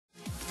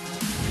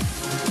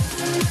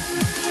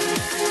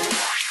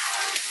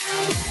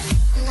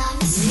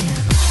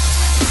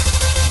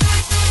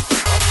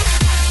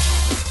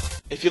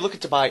If you're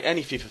looking to buy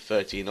any FIFA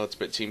 13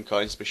 Ultimate Team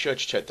coins, be sure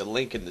to check the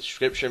link in the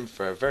description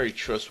for a very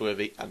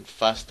trustworthy and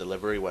fast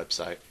delivery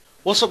website.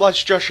 What's up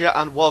lads, Josh here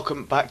and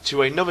welcome back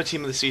to another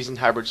Team of the Season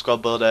Hybrid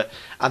Squad Builder,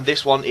 and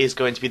this one is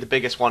going to be the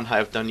biggest one I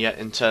have done yet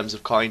in terms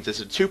of coins.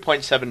 It's a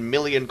 2.7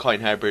 million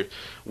coin hybrid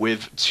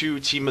with 2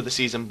 Team of the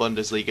Season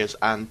Bundesligas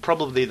and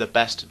probably the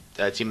best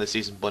Team of the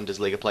Season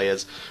Bundesliga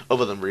players,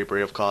 other than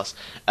Ribery of course,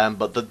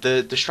 but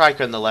the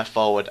striker and the left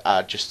forward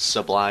are just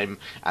sublime,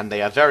 and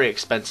they are very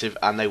expensive,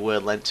 and they were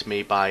lent to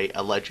me by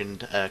a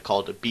legend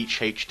called Beach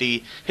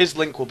HD. His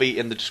link will be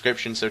in the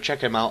description, so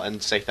check him out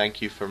and say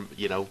thank you for,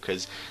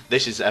 because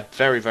this is a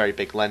very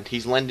big lend.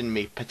 He's lending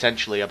me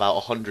potentially about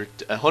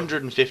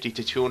 150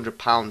 to 200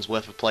 pounds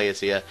worth of players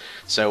here,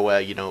 so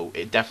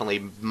it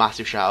definitely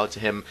massive shout out to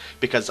him,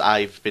 because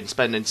I've been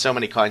spending so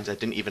many coins I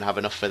didn't even have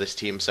enough for this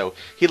team, so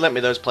he lent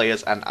me those players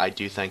and I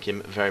do thank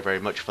him very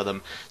much for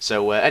them.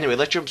 So anyway,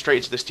 let's jump straight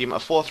into this team. A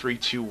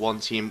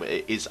 4-3-2-1 team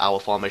is our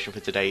formation for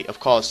today.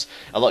 Of course,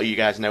 a lot of you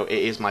guys know it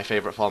is my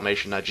favourite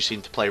formation. I just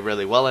seem to play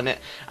really well in it,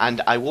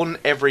 and I won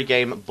every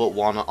game but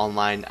one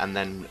online, and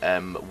then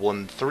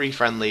won 3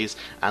 friendlies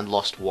and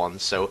lost 1.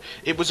 So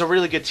it was a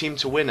really good team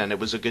to win, and it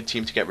was a good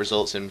team to get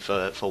results in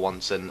for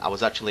once, and I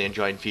was actually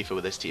enjoying FIFA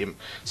with this team.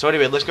 So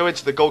anyway, let's go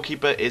into the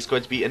goalkeeper. It's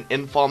going to be an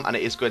inform, and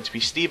it is going to be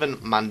Steven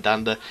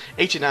Mandanda.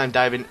 89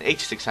 diving,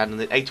 86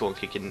 handling, 81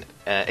 kicking,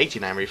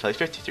 89 reflex,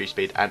 53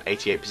 speed, and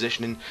 88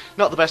 positioning.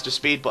 Not the best of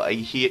speed, but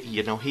he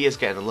is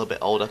getting a little bit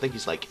old. I think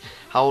he's like,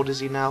 how old is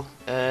he now?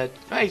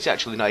 He's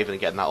actually not even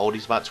getting that old.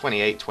 He's about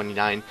 28,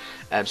 29,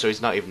 so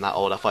he's not even that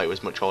old. I thought he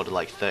was much older,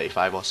 like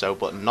 35 or so,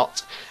 but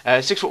not.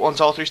 6'1"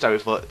 tall, 3-star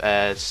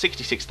foot,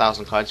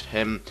 66,000 coins for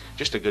him.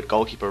 Just a good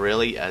goalkeeper,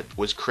 really.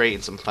 Was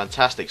creating some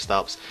fantastic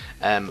stops,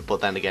 but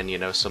then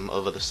again, some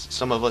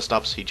other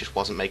stops he just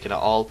wasn't making at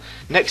all.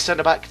 Next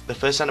centre back, the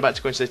first centre back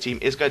to go into the team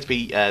is going to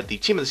be the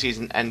Team of the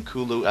Season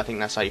Nkulu. I think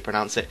that's how you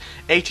pronounce it.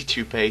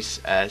 82 pace,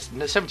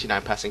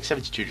 79 passing,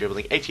 72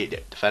 dribbling,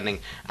 88 defending,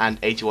 and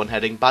 81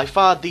 heading. By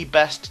far the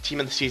best Team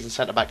of the Season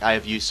centre back I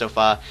have used so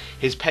far.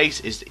 His pace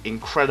is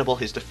incredible.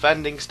 His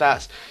defending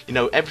stats,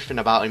 everything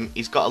about him.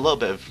 He's got a little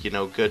bit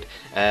of good.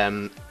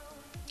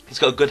 He's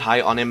got a good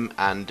height on him,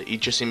 and he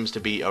just seems to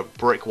be a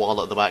brick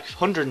wall at the back.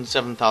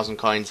 107,000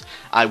 coins,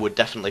 I would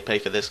definitely pay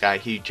for this guy.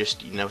 He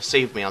just,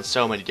 saved me on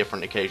so many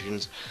different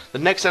occasions. The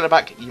next centre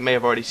back, you may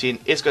have already seen,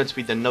 is going to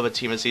be another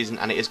Team of the Season,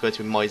 and it is going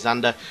to be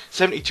Moisander.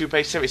 72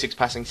 pace, 76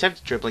 passing,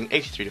 70 dribbling,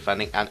 83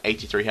 defending, and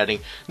 83 heading.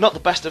 Not the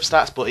best of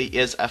stats, but he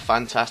is a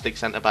fantastic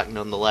centre back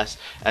nonetheless.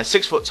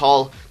 6 foot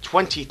tall,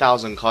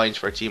 20,000 coins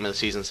for a Team of the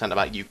Season centre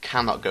back. You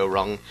cannot go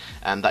wrong,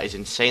 and that is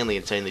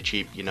insanely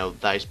cheap.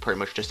 That is pretty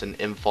much just an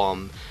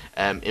inform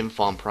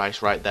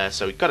price right there,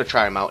 so you've got to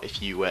try him out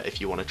if you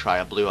want to try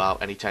a blue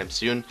out anytime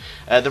soon.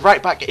 The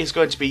right back is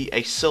going to be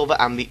a silver,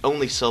 and the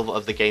only silver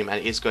of the game, and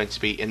it is going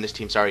to be in this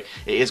team. Sorry,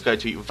 it is going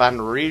to be Van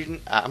Rijn.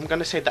 I'm going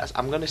to say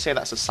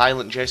that's a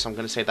silent J, so I'm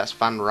going to say that's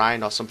Van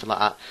Rijn or something like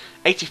that.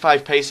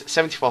 85 pace,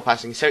 74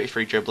 passing,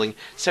 73 dribbling,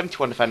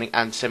 71 defending,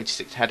 and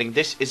 76 heading.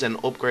 This is an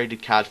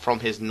upgraded card from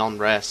his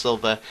non-rare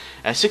silver.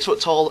 6 foot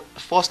tall,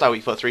 4-star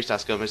weak foot, 3-star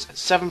skill moves,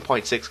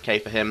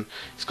 7.6k for him.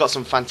 He's got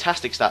some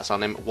fantastic stats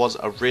on him. Was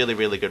a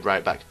really good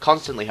right back,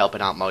 constantly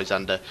helping out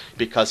Moisander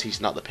because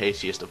he's not the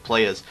paciest of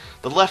players.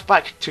 The left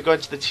back to go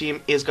into the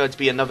team is going to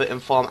be another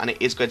inform, and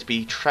it is going to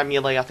be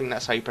Tremule. I think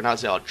that's how you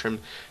pronounce it, or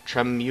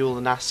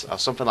Tremulenas or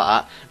something like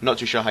that. I'm not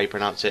too sure how you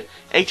pronounce it.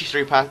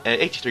 83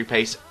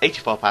 pace,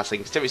 84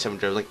 passing, 77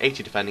 dribbling,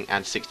 80 defending,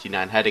 and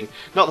 69 heading.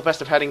 Not the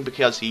best of heading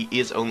because he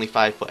is only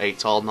 5'8"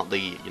 tall, not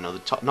the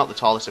not the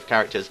tallest of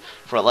characters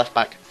for a left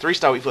back.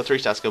 3-star weak foot,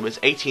 3-star skill, but it's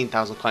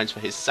 18,000 coins for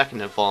his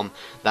second inform.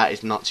 That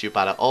is not too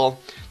bad at all.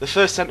 The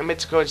first centre mid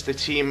to go into the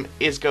team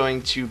is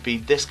going to be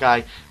this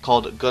guy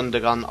called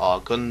Gundogan,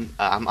 or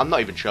I'm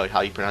not even sure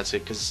how you pronounce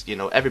it, because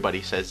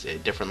everybody says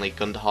it differently,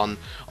 Gundogan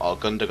or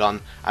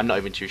Gundogan. I'm not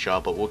even too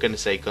sure, but we're going to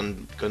say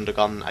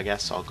Gundogan, I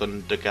guess, or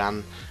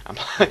Gundogan.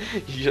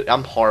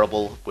 I'm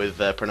horrible with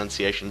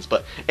pronunciations,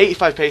 but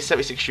 85 pace,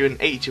 76 shooting,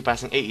 82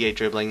 passing, 88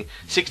 dribbling,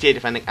 68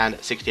 defending, and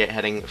 68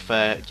 heading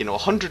for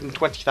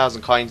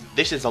 120,000 coins.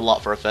 This is a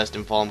lot for a first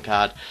inform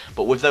card,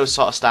 but with those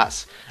sort of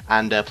stats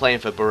and playing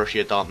for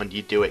Borussia Dortmund,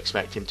 you do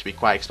expect him to be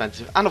quite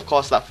expensive. And of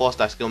course, that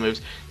 4-star skill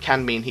moves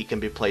can mean he can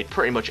be played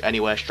pretty much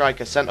anywhere.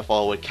 Striker, centre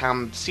forward,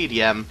 cam,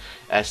 CDM,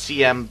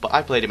 CM, but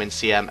I played him in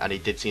CM, and he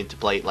did seem to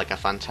play like a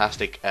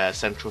fantastic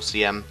central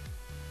CM.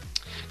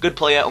 Good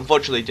player,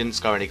 unfortunately didn't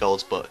score any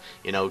goals, but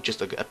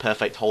just a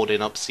perfect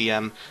holding up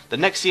CM. The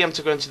next CM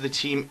to go into the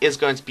team is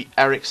going to be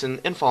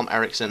Ericsson, Inform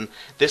Ericsson.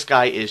 This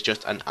guy is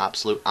just an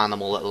absolute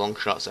animal at long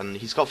shots, and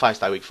he's got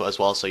 5-star weak foot as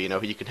well, so you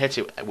can hit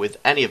it with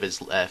any of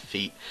his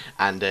feet,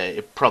 and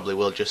it probably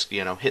will just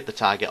hit the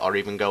target or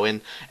even go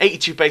in.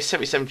 82 pace,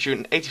 77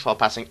 shooting, 84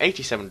 passing,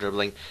 87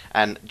 dribbling,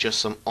 and just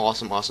some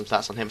awesome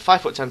stats on him.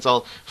 5'10"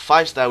 tall,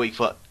 5-star weak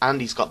foot, and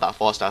he's got that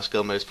 4-star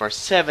skill moves for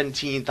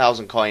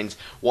 17,000 coins.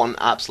 What an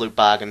absolute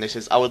bag flagging this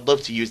is I would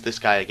love to use this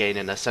guy again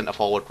in a centre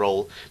forward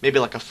role, maybe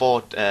like a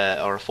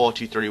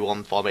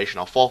 4-2-3-1 formation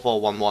or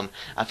 4-4-1-1.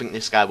 I think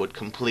this guy would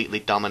completely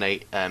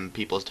dominate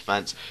people's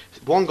defence.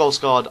 1 goal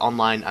scored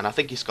online, and I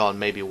think he scored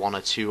maybe 1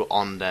 or 2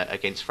 on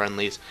against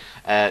friendlies.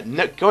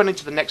 Going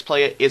into the next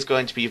player is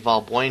going to be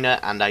Valbuena,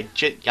 and I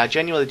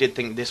genuinely did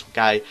think this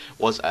guy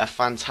was a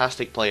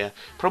fantastic player.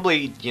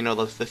 Probably,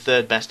 the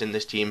third best in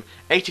this team.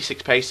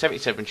 86 pace,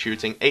 77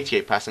 shooting,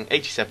 88 passing,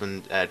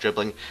 87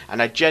 dribbling,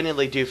 and I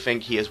genuinely do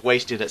think he is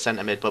wasted at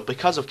centre mid, but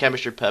because of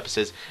chemistry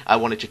purposes, I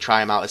wanted to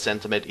try him out as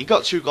centre mid. He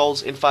got 2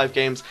 goals in 5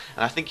 games,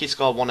 and I think he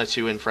scored 1 or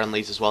 2 in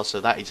friendlies as well, so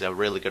that is a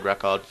really good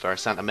record for a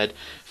centre mid.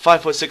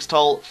 5'6"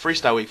 tall,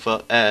 3-star weak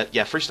foot,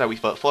 3-star weak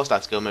foot,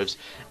 4-star skill moves,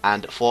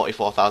 and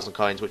 44,000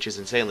 coins, which is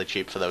insanely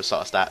cheap for those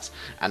sort of stats.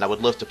 And I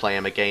would love to play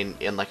him again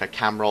in like a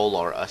cam role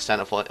or a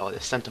centre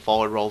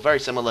forward role, very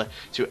similar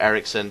to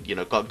Ericsson.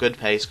 Got good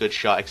pace, good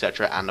shot,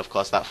 etc., and of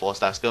course that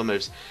 4-star skill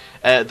moves.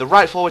 The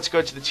right forward to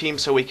go to the team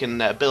so we can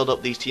build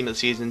up these team of the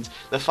seasons.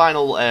 The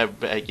final,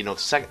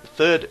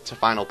 third to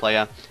final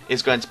player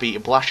is going to be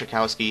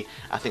Blaszczykowski.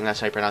 I think that's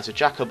how you pronounce it,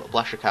 Jakub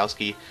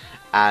Blaszczykowski.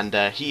 And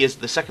he is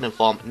the second in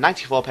form,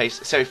 94 pace,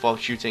 74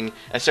 shooting,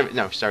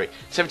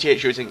 78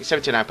 shooting,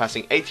 79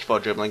 passing, 84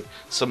 dribbling,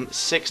 some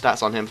 6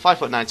 stats on him,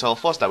 5'9" tall,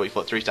 4-star weak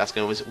foot, 3-star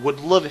skill moves. Would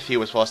love if he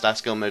was 4-star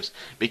skill moves,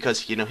 because,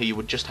 he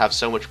would just have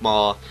so much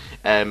more,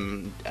 I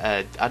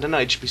don't know,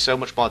 it'd just be so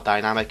much more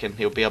dynamic, and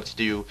he'll be able to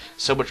do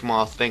so much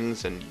more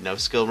things, and,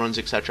 skill runs,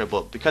 etc.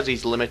 But because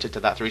he's limited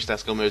to that 3-star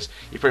skill moves,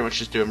 you're pretty much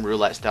just doing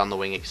roulettes down the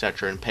wing,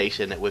 etc., and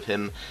pacing it with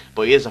him.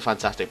 But he is a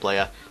fantastic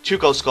player. 2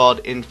 goals scored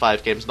in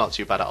 5 games, not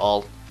too bad at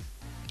all.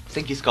 I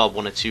think he scored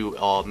 1 or 2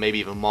 or maybe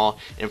even more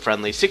in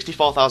friendly.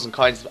 64,000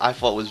 coins I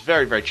thought was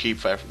very, very cheap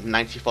for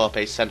 94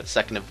 pace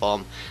second in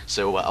form,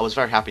 so I was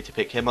very happy to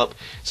pick him up.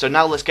 So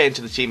now let's get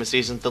into the team of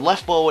season. The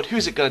left forward,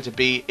 who's it going to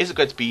be? It is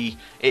going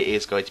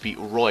to be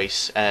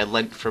Royce.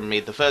 Lent from me.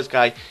 The first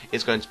guy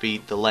is going to be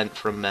the Lent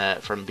from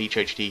Beach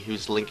HD,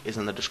 whose link is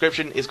in the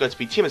description. Is going to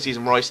be team of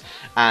season Royce,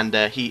 and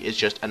he is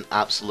just an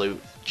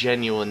absolute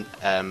genuine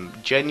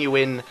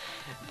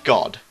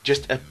god,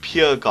 just a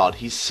pure god.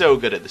 He's so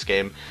good at this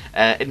game.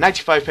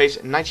 95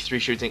 pace, 93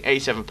 shooting,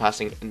 87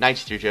 passing,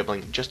 93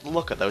 dribbling. Just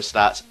look at those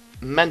stats.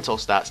 Mental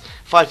stats.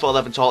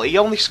 5'11" tall. He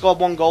only scored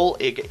 1 goal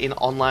in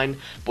online,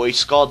 but he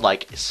scored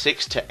like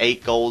 6 to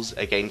 8 goals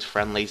against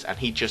friendlies, and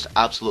he just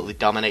absolutely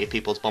dominated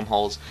people's bum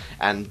holes.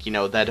 And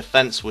their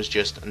defense was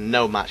just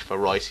no match for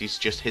Royce.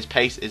 His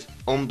pace is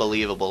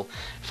unbelievable.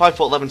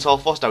 5'11" tall,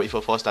 4-star weak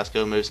foot, 4-star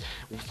skill moves,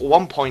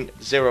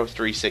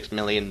 1.036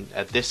 million.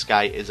 This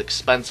guy is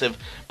expensive,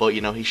 but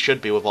he should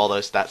be with all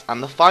those stats.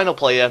 And the final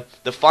player,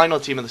 the final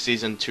team of the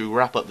season to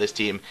wrap up this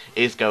team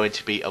is going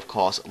to be, of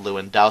course,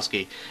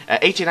 Lewandowski.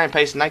 89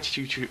 pace,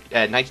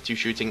 92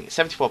 shooting,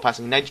 74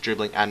 passing, 90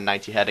 dribbling, and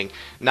 90 heading.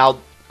 Now,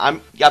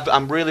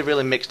 I'm really,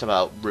 really mixed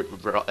about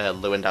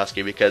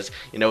Lewandowski, because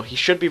he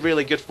should be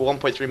really good for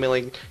 1.3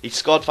 million. He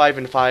scored 5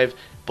 in 5.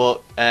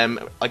 But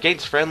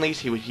against friendlies,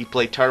 he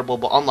played terrible.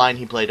 But online,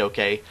 he played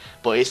okay.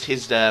 But it's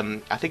his, I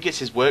think it's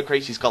his work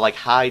rate. He's got like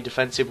high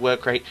defensive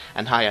work rate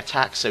and high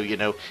attack. So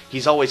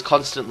he's always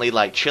constantly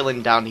like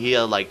chilling down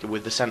here, like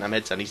with the centre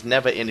mids, and he's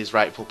never in his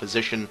rightful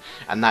position.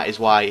 And that is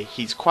why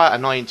he's quite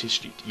annoying to,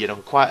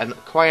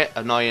 quite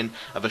annoying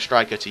of a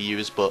striker to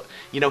use. But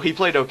he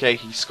played okay.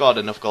 He scored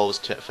enough goals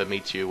for me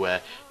to.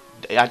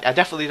 I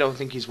definitely don't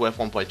think he's worth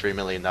 1.3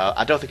 million though.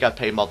 I don't think I'd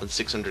pay more than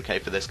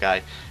 600k for this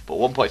guy, but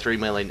 1.3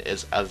 million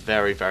is a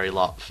very, very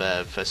lot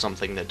for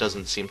something that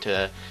doesn't seem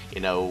to,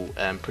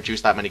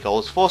 produce that many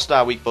goals.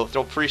 4-star weak foot,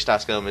 3-star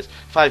skill moves,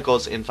 5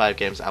 goals in 5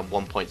 games, and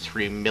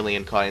 1.3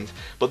 million coins.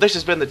 But this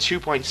has been the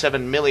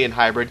 2.7 million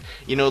hybrid.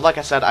 Like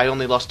I said, I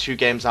only lost 2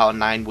 games out of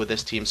 9 with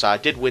this team, so I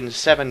did win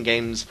 7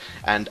 games,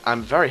 and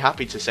I'm very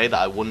happy to say that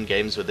I won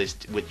games with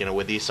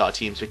these sort of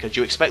teams, because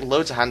you expect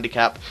loads of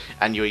handicap,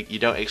 and you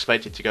don't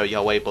expect it to go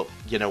your way. But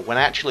when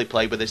I actually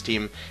played with this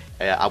team,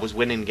 I was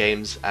winning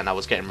games and I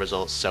was getting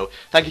results. So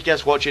thank you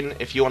guys for watching.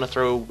 If you want to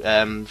throw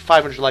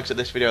 500 likes at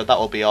this video, that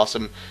will be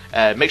awesome.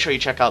 Make sure you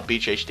check out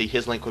Beach HD.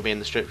 His link will be in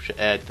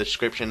the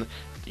description.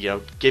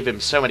 Give him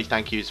so many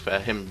thank yous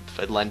for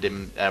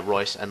lending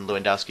Royce and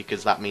Lewandowski,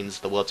 because that means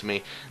the world to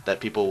me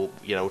that people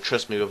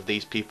trust me with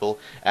these people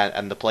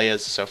and the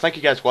players. So thank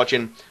you guys for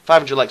watching.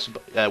 500 likes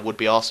would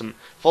be awesome.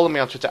 Follow me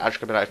on Twitter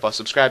 @Jacob94.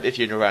 Subscribe if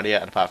you're new around here,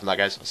 and apart from that,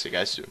 guys, I'll see you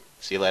guys soon.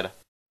 See you later.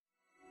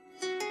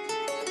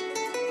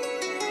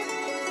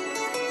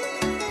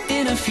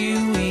 In a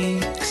few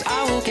weeks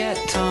I will get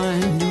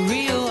time to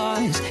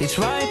realize it's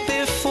right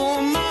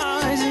before my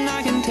eyes, and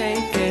I can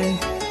take it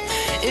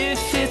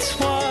if it's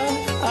what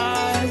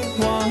I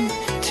want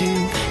to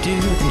do.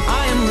 And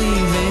I am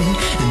leaving,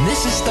 and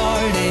this is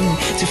starting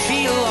to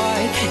feel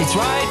like it's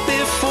right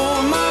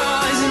before my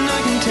eyes, and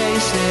I can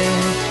taste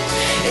it.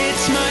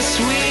 It's my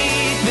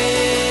sweet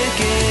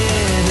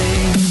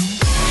beginning,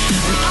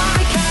 and I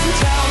can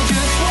tell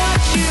just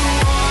what you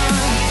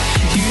want.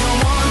 You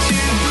don't want to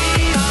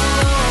be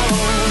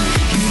alone.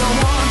 You don't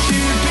want to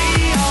be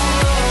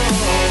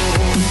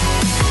alone.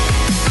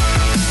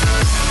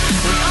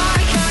 And I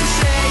can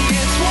say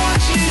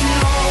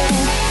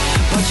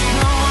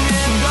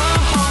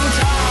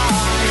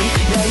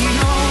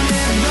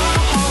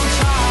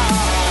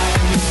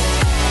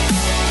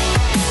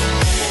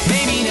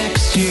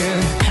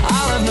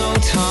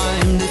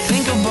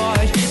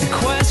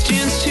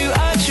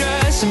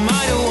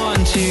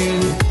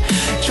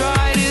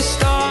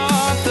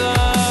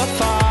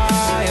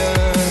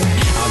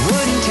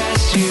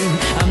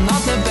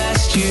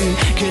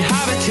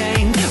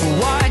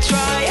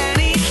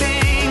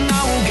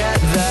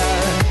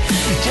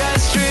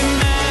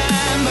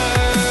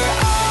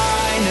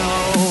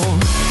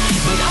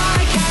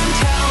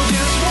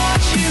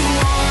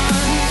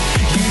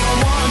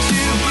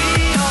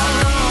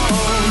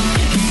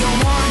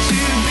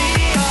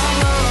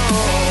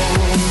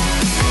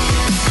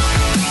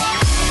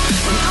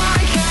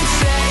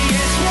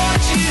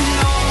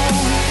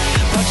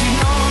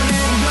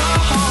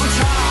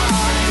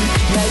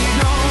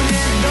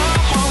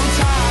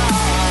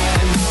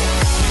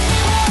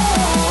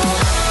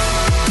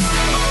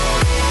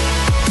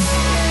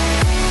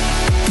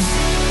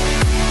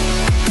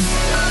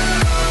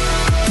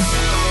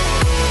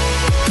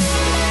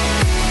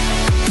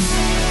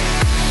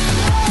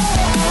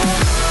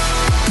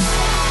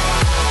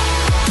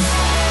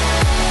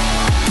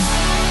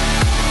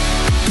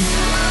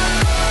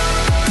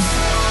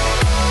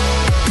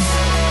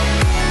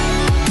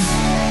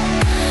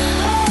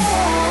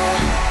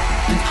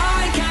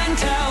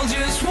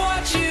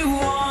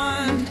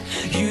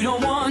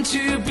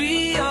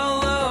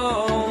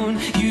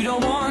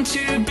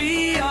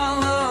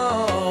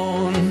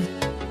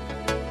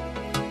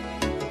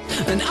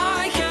And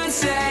I can't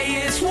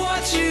say it's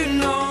what you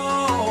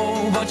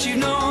know, but you've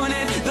known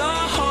it